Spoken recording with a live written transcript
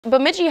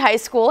Bemidji High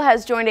School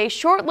has joined a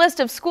short list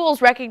of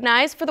schools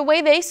recognized for the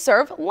way they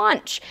serve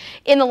lunch.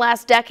 In the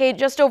last decade,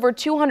 just over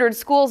 200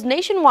 schools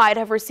nationwide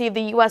have received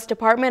the U.S.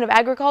 Department of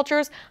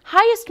Agriculture's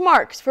highest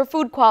marks for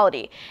food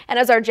quality. And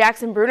as our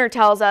Jackson Bruner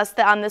tells us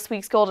that on this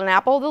week's Golden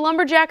Apple, the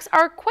Lumberjacks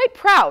are quite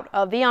proud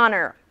of the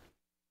honor.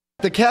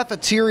 The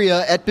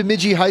cafeteria at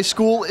Bemidji High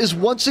School is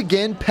once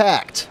again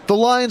packed. The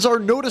lines are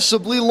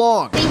noticeably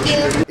long.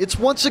 Thank you. It's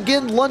once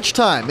again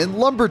lunchtime in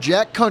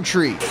Lumberjack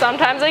country.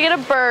 Sometimes I get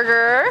a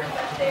burger.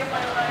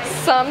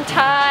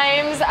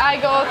 Sometimes I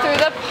go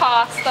through the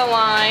pasta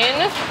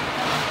line.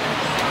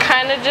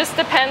 Kind of just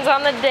depends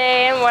on the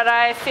day and what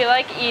I feel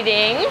like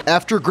eating.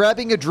 After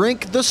grabbing a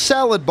drink, the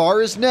salad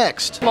bar is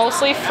next.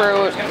 Mostly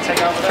fruit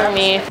for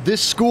me.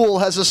 This school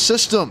has a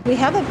system. We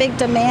have a big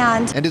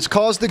demand. And it's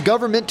caused the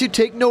government to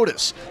take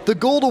notice. The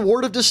Gold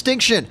Award of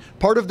Distinction,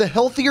 part of the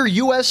Healthier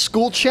U.S.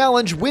 School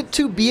Challenge, went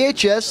to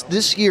BHS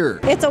this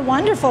year. It's a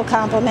wonderful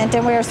compliment,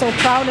 and we are so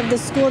proud of the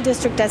school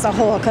district as a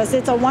whole because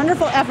it's a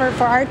wonderful effort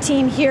for our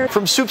team here.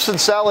 From soups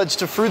and salads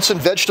to fruits and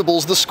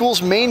vegetables, the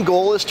school's main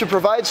goal is to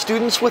provide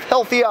students with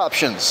healthy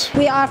options.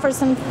 We offer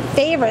some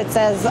favorites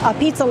as a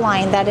pizza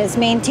line that is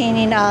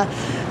maintaining a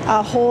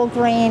whole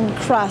grain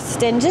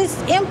crust, and just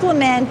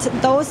implement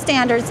those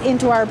standards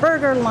into our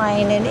burger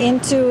line and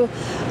into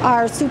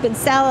our soup and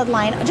salad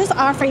line, just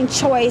offering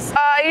choice.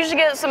 I usually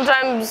get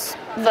sometimes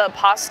the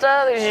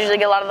pasta. There's usually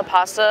get a lot of the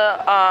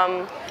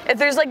pasta. If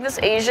there's like this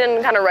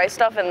Asian kind of rice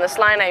stuff in this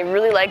line, I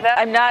really like that.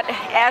 I'm not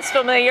as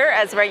familiar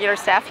as regular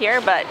staff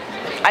here, but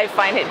I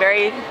find it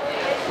very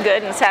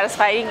good and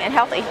satisfying and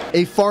healthy.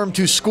 A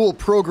farm-to-school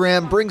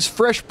program brings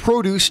fresh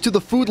produce to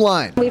the food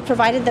line. We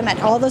provided them at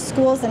all the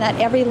schools and at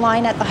every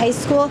line at the high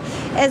school,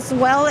 as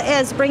well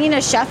as bringing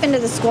a chef into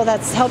the school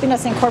that's helping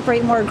us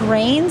incorporate more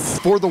grains.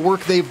 For the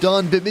work they've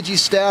done, Bemidji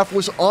staff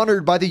was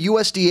honored by the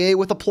USDA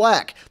with a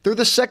plaque. They're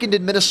the second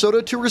in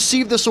Minnesota to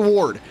receive this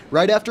award,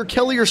 right after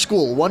Kellier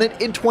School won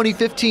it in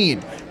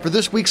 2015. For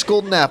this week's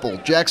Golden Apple,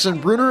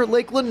 Jackson Bruner,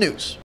 Lakeland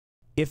News.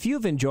 If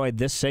you've enjoyed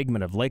this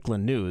segment of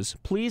Lakeland News,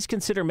 please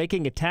consider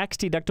making a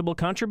tax-deductible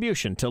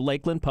contribution to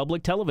Lakeland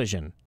Public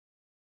Television.